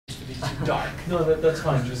be too dark. No, that's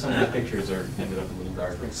fine. Just some of the pictures are ended up a little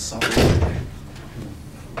darker. Sorry.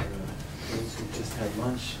 Those who just had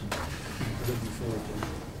lunch and looking forward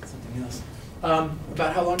to something else.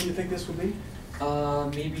 About how long do you think this will be?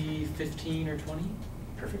 Maybe 15 or 20.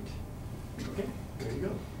 Perfect. Okay, there you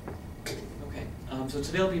go. Okay, so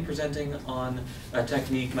today I'll be presenting on a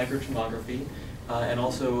technique, microtomography, and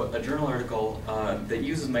also a journal article that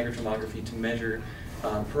uses microtomography to measure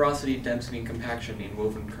porosity, density, and compaction in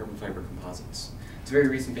woven carbon fiber composites. It's a very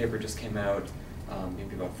recent paper, just came out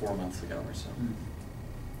maybe about 4 months ago or so.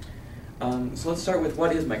 So let's start with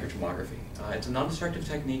what is microtomography. It's a non-destructive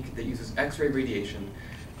technique that uses X-ray radiation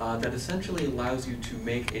that essentially allows you to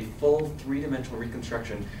make a full three-dimensional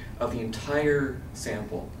reconstruction of the entire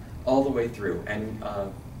sample all the way through. And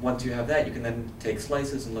once you have that, you can then take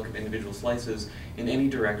slices and look at individual slices in any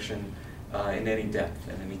direction, in any depth,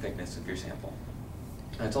 and any thickness of your sample.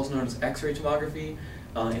 It's also known as X-ray tomography,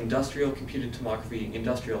 industrial computed tomography,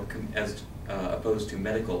 as opposed to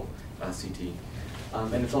medical CT.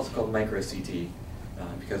 And it's also called micro-CT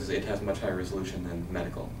because it has much higher resolution than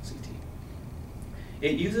medical CT.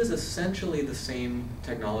 It uses essentially the same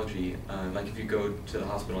technology, like if you go to the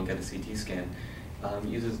hospital and get a CT scan, it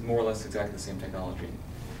uses more or less exactly the same technology.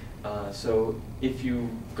 So if you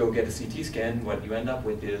go get a CT scan, what you end up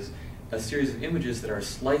with is a series of images that are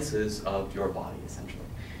slices of your body, essentially.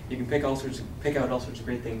 You can pick out all sorts of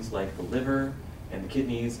great things like the liver and the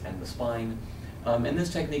kidneys and the spine. And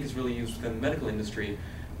this technique is really used within the medical industry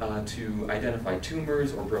to identify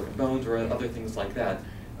tumors or broken bones or other things like that,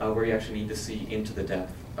 where you actually need to see into the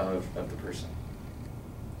depth of the person.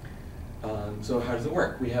 So how does it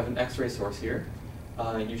work? We have an X-ray source here.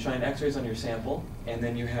 You shine X-rays on your sample, and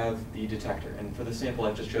then you have the detector. And for the sample,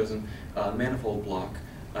 I've just chosen a manifold block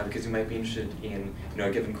because you might be interested in a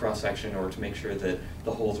given cross-section or to make sure that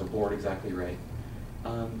the holes are bored exactly right.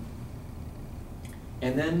 And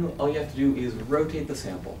then all you have to do is rotate the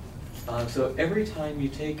sample. So every time you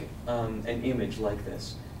take an image like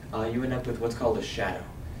this, you end up with what's called a shadow.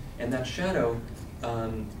 And that shadow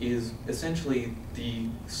is essentially the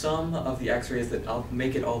sum of the X-rays that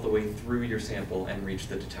make it all the way through your sample and reach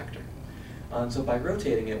the detector. So by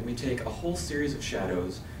rotating it, we take a whole series of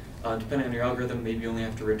shadows. Depending on your algorithm, maybe you only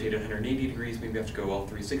have to rotate it 180 degrees, maybe you have to go all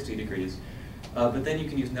 360 degrees. But then you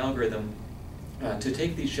can use an algorithm to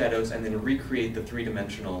take these shadows and then recreate the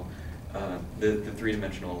three-dimensional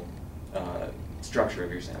structure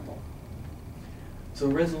of your sample. So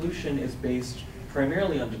resolution is based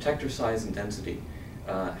primarily on detector size and density.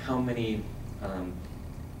 How many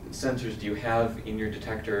sensors do you have in your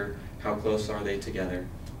detector? How close are they together?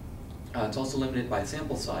 It's also limited by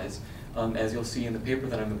sample size. As you'll see in the paper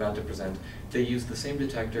that I'm about to present, they use the same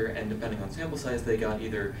detector, and depending on sample size, they got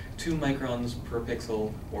either 2 microns per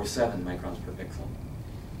pixel or 7 microns per pixel.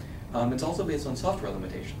 It's also based on software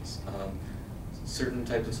limitations. Certain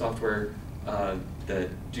types of software that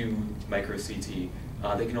do micro-CT,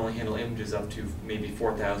 they can only handle images up to maybe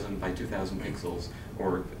 4,000 by 2,000 pixels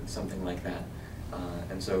or something like that.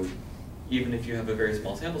 And so even if you have a very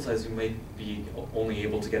small sample size, you might be only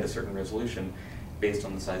able to get a certain resolution based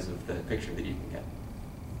on the size of the picture that you can get.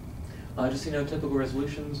 Just so you know, typical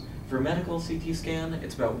resolutions for a medical CT scan,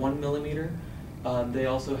 it's about 1 millimeter. They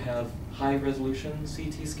also have high resolution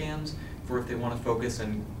CT scans for if they want to focus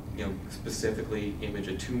and specifically image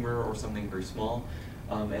a tumor or something very small,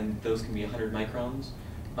 and those can be 100 microns.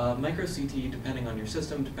 Micro CT, depending on your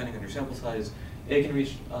system, depending on your sample size, it can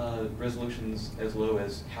reach resolutions as low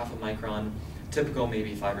as half a micron. Typical,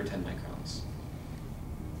 maybe 5 or 10 microns.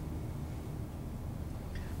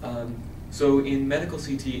 So in medical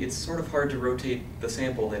CT, it's sort of hard to rotate the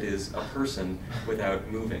sample that is a person without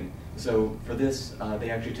moving. So for this, they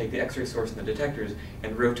actually take the X-ray source and the detectors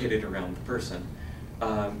and rotate it around the person.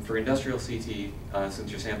 For industrial CT, since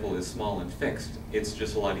your sample is small and fixed, it's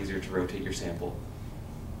just a lot easier to rotate your sample.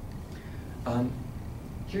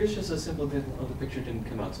 Here's just a simple example. Oh, the picture didn't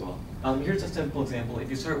come out so well. Here's a simple example. If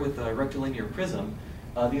you start with a rectilinear prism,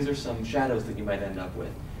 these are some shadows that you might end up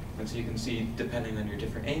with. And so you can see, depending on your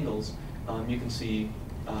different angles, you can see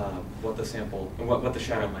what the sample, what the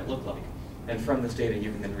shadow might look like. And from this data,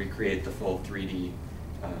 you can then recreate the full 3D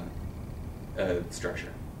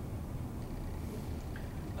structure.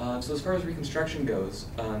 So as far as reconstruction goes,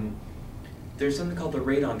 there's something called the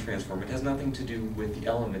radon transform. It has nothing to do with the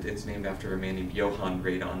element. It's named after a man named Johann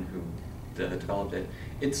Radon who developed it.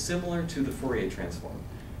 It's similar to the Fourier transform.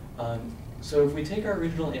 So if we take our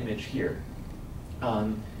original image here,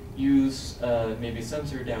 use maybe a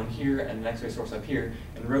sensor down here and an X-ray source up here,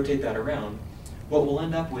 and rotate that around, what we'll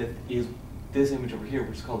end up with is this image over here,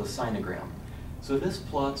 which is called a sinogram. So this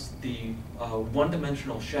plots the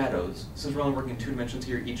one-dimensional shadows. Since we're only working in 2 dimensions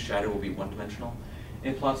here, each shadow will be one-dimensional.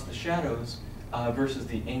 It plots the shadows versus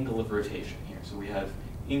the angle of rotation here. So we have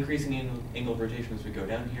increasing angle of rotation as we go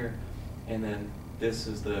down here, and then this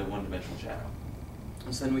is the one-dimensional shadow.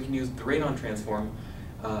 And so then we can use the radon transform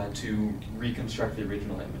to reconstruct the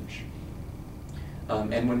original image.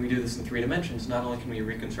 And when we do this in 3 dimensions, not only can we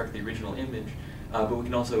reconstruct the original image, but we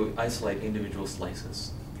can also isolate individual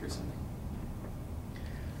slices through something.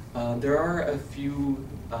 There are a few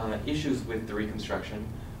issues with the reconstruction.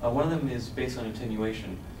 One of them is based on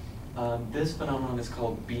attenuation. This phenomenon is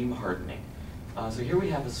called beam hardening. So here we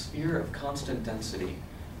have a sphere of constant density,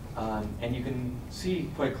 and you can see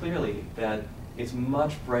quite clearly that it's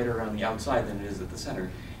much brighter around the outside than it is at the center,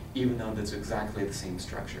 even though it's exactly the same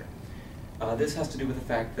structure. This has to do with the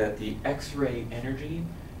fact that the X-ray energy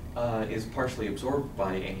is partially absorbed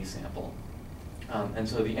by any sample. And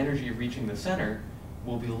so the energy reaching the center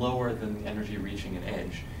will be lower than the energy reaching an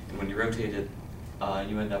edge. And when you rotate it,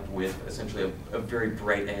 you end up with essentially a very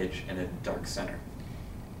bright edge and a dark center.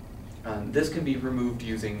 This can be removed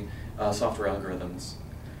using software algorithms.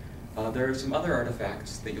 There are some other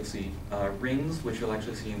artifacts that you'll see. Rings, which you'll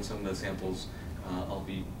actually see in some of the samples I'll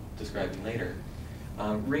be describing later.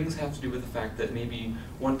 Rings have to do with the fact that maybe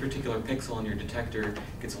one particular pixel on your detector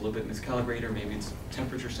gets a little bit miscalibrated, or maybe it's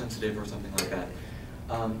temperature sensitive or something like that.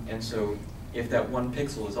 And so if that one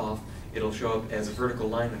pixel is off, it'll show up as a vertical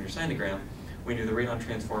line on your sinogram. When you do the radon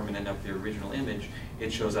transform and end up with the original image,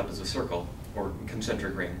 it shows up as a circle, or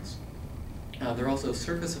concentric rings. There are also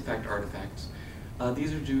surface effect artifacts.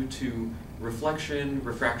 These are due to reflection,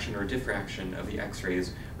 refraction, or diffraction of the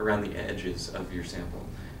X-rays around the edges of your sample.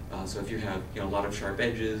 So if you have a lot of sharp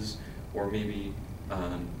edges, or maybe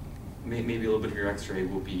maybe a little bit of your X-ray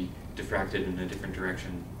will be diffracted in a different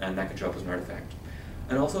direction, and that can show up as an artifact.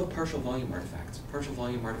 And also partial volume artifacts. Partial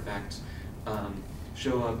volume artifacts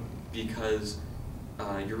show up because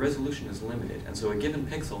your resolution is limited, and so a given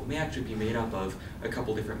pixel may actually be made up of a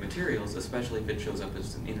couple different materials, especially if it shows up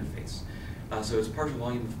as an interface. So it's partial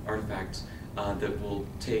volume artifacts that will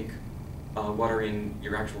take what are in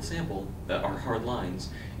your actual sample that are hard lines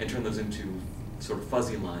and turn those into sort of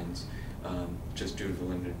fuzzy lines just due to the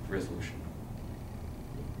limited resolution.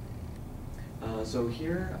 So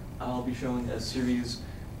here I'll be showing a series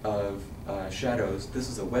of shadows. This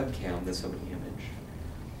is a webcam that's of an image.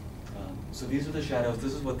 So these are the shadows.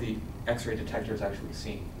 This is what the X-ray detector is actually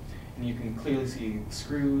seeing. And you can clearly see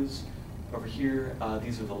screws over here.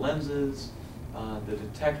 These are the lenses. The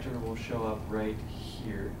detector will show up right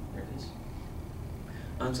here. There it is.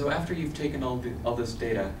 So after you've taken all this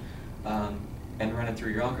data and run it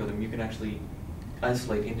through your algorithm, you can actually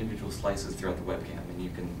isolate individual slices throughout the webcam. And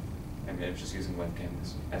you can, I'm just using webcam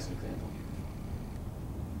as an example.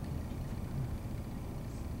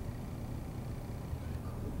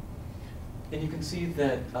 And you can see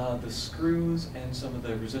that the screws and some of the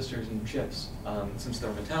resistors and chips, since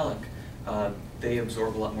they're metallic, they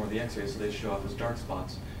absorb a lot more of the X-rays, so they show up as dark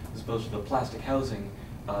spots, as opposed to the plastic housing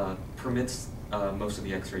permits most of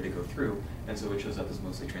the X-ray to go through, and so it shows up as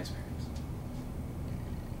mostly transparent.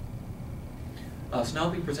 So now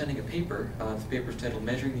I'll be presenting a paper. This paper is titled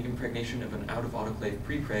Measuring the Impregnation of an Out-of-Autoclave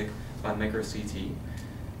Prepreg by Microtomography.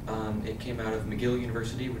 It came out of McGill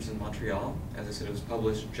University, which is in Montreal. As I said, it was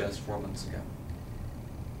published just 4 months ago.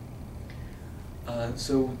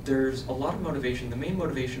 So there's a lot of motivation. The main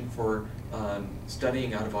motivation for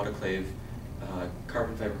studying out-of-autoclave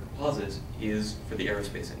carbon fiber composites is for the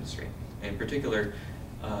aerospace industry. In particular,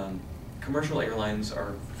 commercial airlines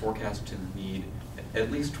are forecast to need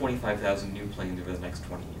at least 25,000 new planes over the next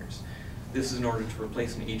 20 years. This is in order to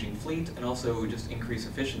replace an aging fleet and also just increase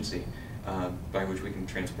efficiency by which we can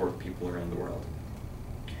transport people around the world.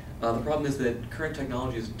 The problem is that current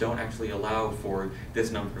technologies don't actually allow for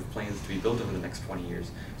this number of planes to be built over the next 20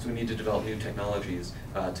 years, so we need to develop new technologies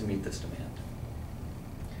to meet this demand.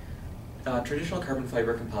 Traditional carbon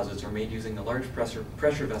fiber composites are made using a large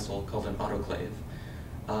pressure vessel called an autoclave.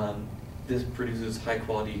 This produces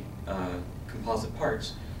high-quality composite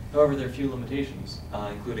parts. However, there are a few limitations,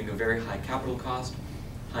 including a very high capital cost,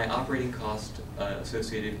 high operating cost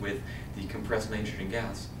associated with the compressed nitrogen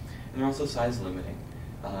gas, and they're also size limiting.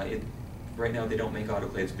 Right now they don't make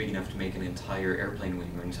autoclaves big enough to make an entire airplane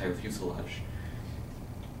wing or an entire fuselage.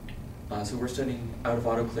 So we're studying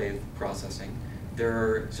out-of-autoclave processing. There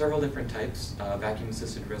are several different types: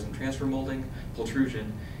 vacuum-assisted resin transfer molding,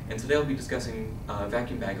 pultrusion, and today I'll be discussing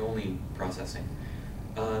vacuum bag-only processing.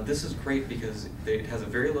 This is great because it has a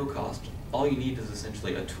very low cost. All you need is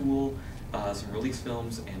essentially a tool, some release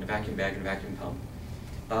films, and a vacuum bag and a vacuum pump.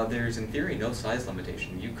 there's in theory no size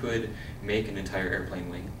limitation. You could make an entire airplane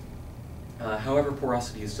wing. However,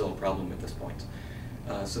 porosity is still a problem at this point.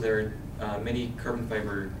 So there are many carbon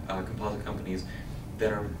fiber composite companies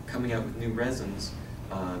that are coming out with new resins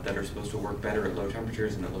that are supposed to work better at low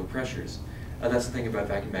temperatures and at low pressures. That's the thing about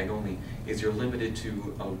vacuum bag only, is you're limited to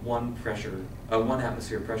one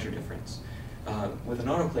atmosphere pressure difference. With an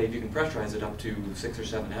autoclave, you can pressurize it up to 6 or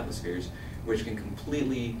 7 atmospheres, which can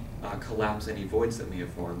completely collapse any voids that may have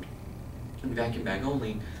formed. In vacuum bag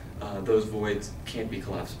only, those voids can't be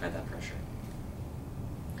collapsed by that pressure.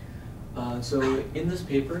 So in this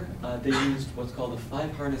paper, they used what's called a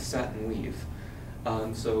 5-harness satin weave.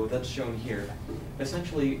 So that's shown here.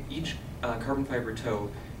 Essentially, each carbon fiber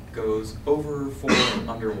toe goes over 4 and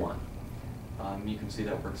under 1. You can see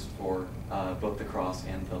that works for both the cross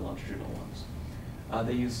and the longitudinal ones.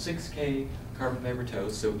 They use 6K carbon fiber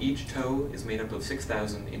toes, so each toe is made up of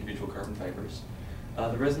 6,000 individual carbon fibers.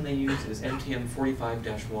 The resin they use is MTM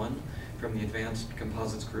 45-1 from the Advanced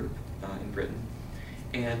Composites group in Britain.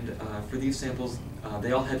 And for these samples,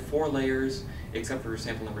 they all had 4 layers, except for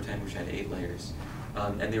sample number 10, which had 8 layers.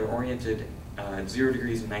 And they were oriented 0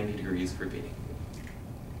 degrees and 90 degrees repeating.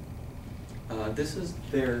 This is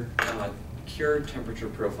their cured temperature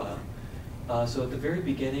profile. So at the very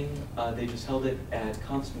beginning, they just held it at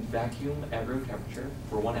constant vacuum at room temperature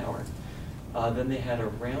for 1 hour. Then they had a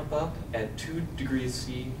ramp up at 2 degrees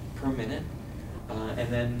C per minute.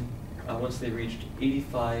 And then once they reached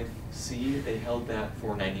 85 C, they held that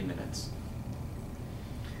for 90 minutes.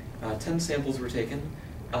 10 samples were taken.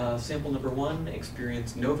 Sample number 1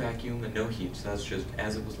 experienced no vacuum and no heat, so that's just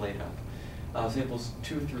as it was laid up. Samples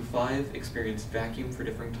 2 through 5 experienced vacuum for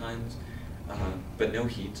different times, but no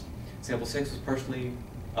heat. Sample 6 was partially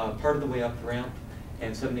part of the way up the ramp,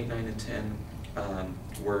 and 7, 8, 9, and 10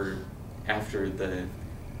 were after the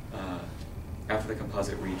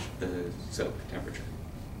composite reached the soak temperature.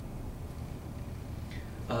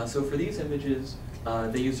 So for these images,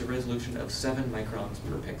 they used a resolution of 7 microns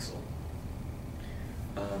per pixel.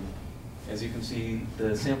 As you can see,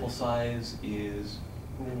 the sample size is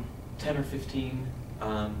 10 or 15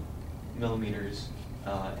 millimeters,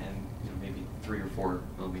 and maybe 3 or 4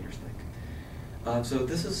 millimeters thick. So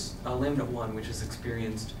this is laminate 1, which has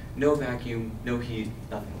experienced no vacuum, no heat,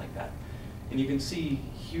 nothing like that. And you can see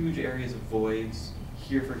huge areas of voids.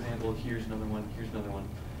 Here, for example, here's another one, here's another one.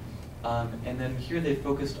 And then here they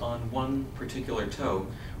focused on one particular toe,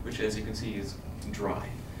 which, as you can see, is dry.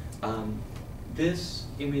 This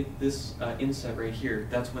inset right here,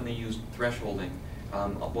 that's when they used thresholding.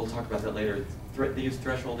 We'll talk about that later. They used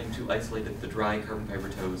thresholding to isolate the dry carbon fiber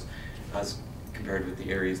toes as compared with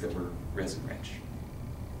the areas that were resin-rich.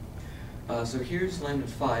 So here's laminate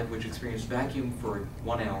 5, which experienced vacuum for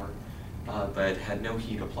 1 hour, but had no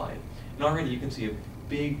heat applied. And already you can see a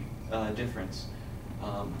big difference.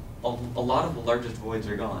 A lot of the largest voids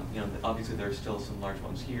are gone. Obviously there are still some large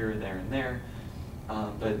ones here, there, and there,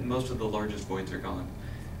 but most of the largest voids are gone.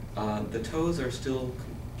 The toes are still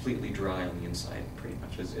completely dry on the inside, pretty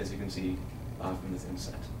much, as you can see from this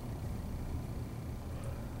inset.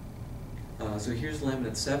 So here's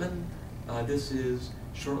laminate 7. This is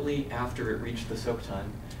shortly after it reached the soak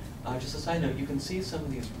time. Just a side note, you can see some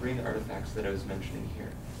of these ring artifacts that I was mentioning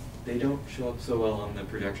here. They don't show up so well on the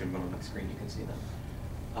projection, but on the screen you can see them.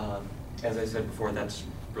 As I said before, that's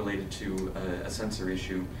related to a sensor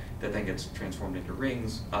issue that then gets transformed into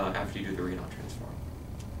rings after you do the radon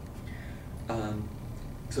transform.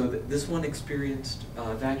 So this one experienced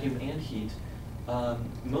vacuum and heat.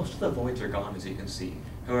 Most of the voids are gone, as you can see.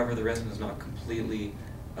 However, the resin is not completely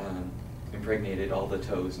impregnated all the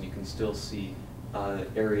toes, and you can still see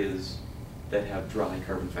areas that have dry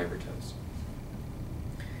carbon fiber toes.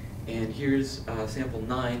 And here's sample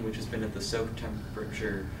 9, which has been at the soak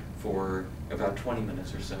temperature for about 20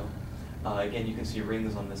 minutes or so. Again, you can see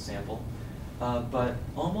rings on this sample. But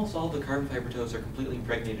almost all the carbon fiber toes are completely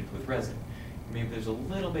impregnated with resin. Maybe there's a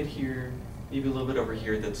little bit here, maybe a little bit over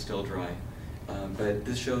here that's still dry. But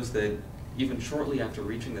this shows that even shortly after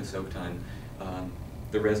reaching the soak time,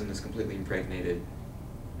 the resin has completely impregnated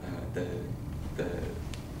the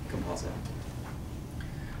composite.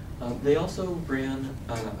 They also ran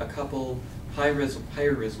a couple higher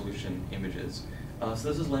resolution images. So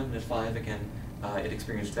this is laminate 5 again. It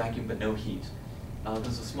experienced vacuum but no heat.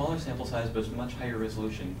 This is a smaller sample size, but it's much higher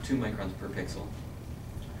resolution, 2 microns per pixel.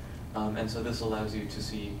 And so this allows you to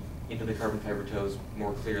see into the carbon fiber toes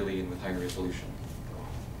more clearly and with higher resolution.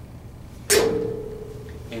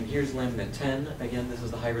 And here's laminate 10. Again, this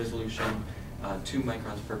is the high resolution, 2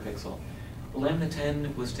 microns per pixel. Laminate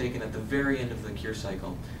 10 was taken at the very end of the cure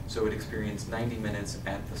cycle, so it experienced 90 minutes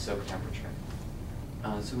at the soak temperature.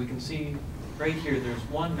 So we can see right here there's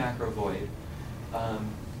one macro void.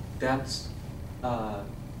 That's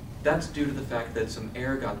due to the fact that some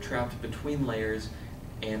air got trapped between layers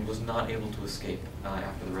and was not able to escape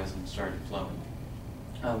after the resin started flowing.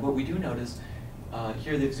 What we do notice,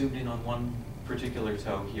 here they've zoomed in on one particular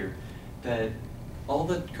toe here, that all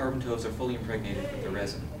the carbon toes are fully impregnated with the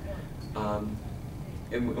resin.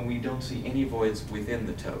 And we don't see any voids within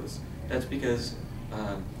the toes. That's because,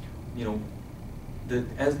 you know,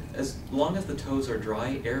 as long as the toes are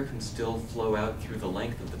dry, air can still flow out through the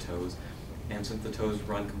length of the toes. And since the toes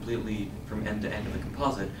run completely from end to end of the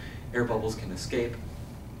composite, air bubbles can escape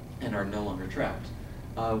and are no longer trapped.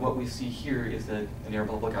 What we see here is that an air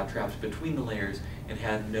bubble got trapped between the layers and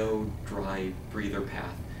had no dry breather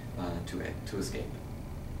path to escape.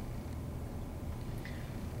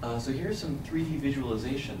 So here's some 3D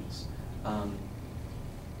visualizations.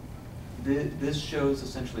 This shows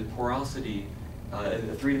essentially porosity,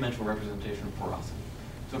 a three-dimensional representation of porosity.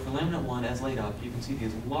 So for laminate 1, as laid up, you can see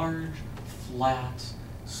these large, flat,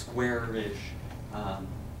 square-ish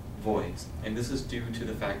voids. And this is due to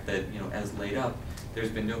the fact that, you know, as laid up, there's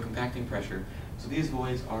been no compacting pressure. So these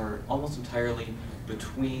voids are almost entirely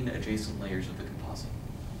between adjacent layers of the composite.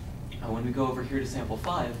 When we go over here to sample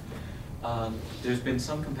 5, there's been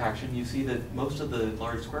some compaction. You see that most of the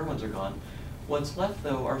large square ones are gone. What's left,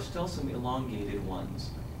 though, are still some elongated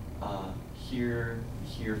ones. Here,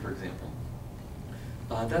 for example.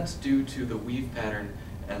 That's due to the weave pattern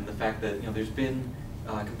and the fact that, you know, there's been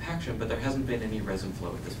compaction, but there hasn't been any resin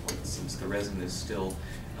flow at this point, since the resin is still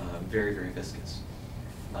very, very viscous.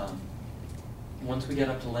 Once we get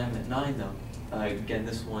up to laminate 9, though, again,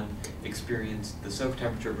 this one experienced the soak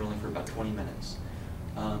temperature of only for about 20 minutes.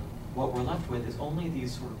 What we're left with is only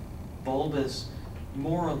these sort of bulbous,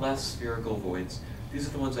 more or less spherical voids. These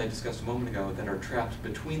are the ones I discussed a moment ago that are trapped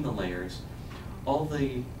between the layers. All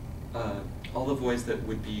the voids that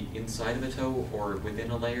would be inside of a toe or within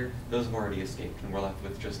a layer, those have already escaped, and we're left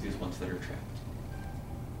with just these ones that are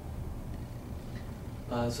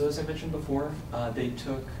trapped. So as I mentioned before, they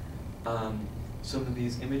took some of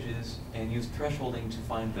these images and used thresholding to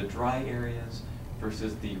find the dry areas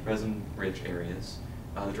versus the resin-rich areas.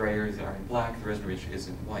 The dry areas are in black, the resin-rich is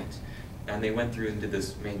in white. And they went through and did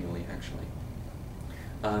this manually, actually.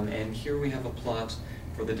 And here we have a plot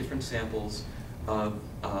for the different samples of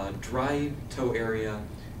dry toe area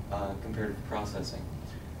compared to processing.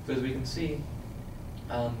 So as we can see,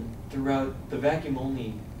 throughout the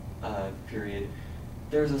vacuum-only period,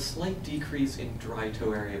 there's a slight decrease in dry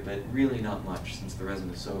toe area, but really not much since the resin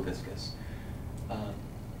is so viscous.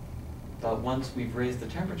 But once we've raised the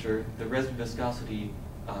temperature, the resin viscosity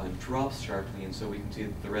drops sharply, and so we can see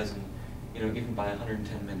that the resin, you know, even by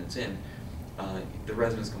 110 minutes in, the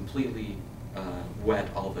resin is completely wet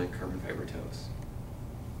all the carbon fiber toes.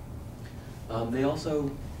 They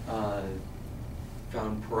also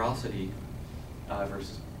found porosity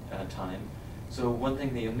versus time. So one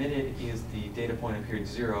thing they omitted is the data point at period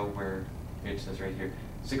 0, where it says right here,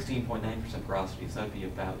 16.9% porosity, so that would be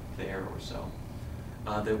about there or so.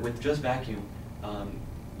 That with just vacuum,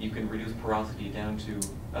 you can reduce porosity down to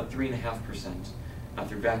about 3.5%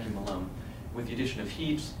 through vacuum alone. With the addition of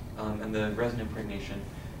heat and the resin impregnation,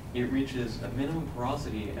 it reaches a minimum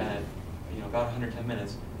porosity at, you know, about 110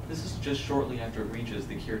 minutes. This is just shortly after it reaches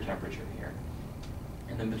the cure temperature here.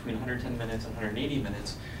 And then between 110 minutes and 180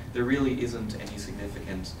 minutes, there really isn't any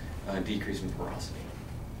significant decrease in porosity.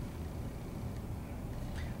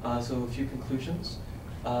 So a few conclusions.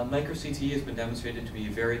 Micro-CT has been demonstrated to be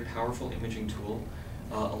a very powerful imaging tool,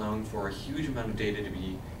 allowing for a huge amount of data to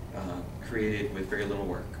be created with very little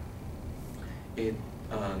work. It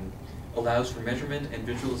allows for measurement and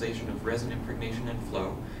visualization of resin impregnation and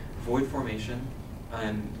flow, void formation,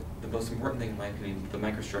 and the most important thing in my opinion, the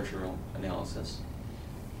microstructural analysis.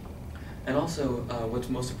 And also, what's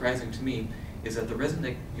most surprising to me is that the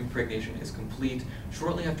resin impregnation is complete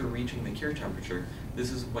shortly after reaching the cure temperature.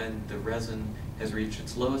 This is when the resin has reached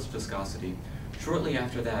its lowest viscosity. Shortly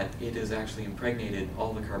after that, it has actually impregnated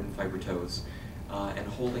all the carbon fiber toes, and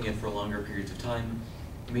holding it for longer periods of time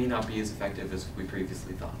may not be as effective as we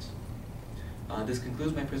previously thought. This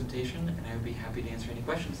concludes my presentation, and I would be happy to answer any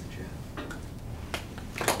questions that you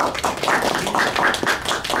have.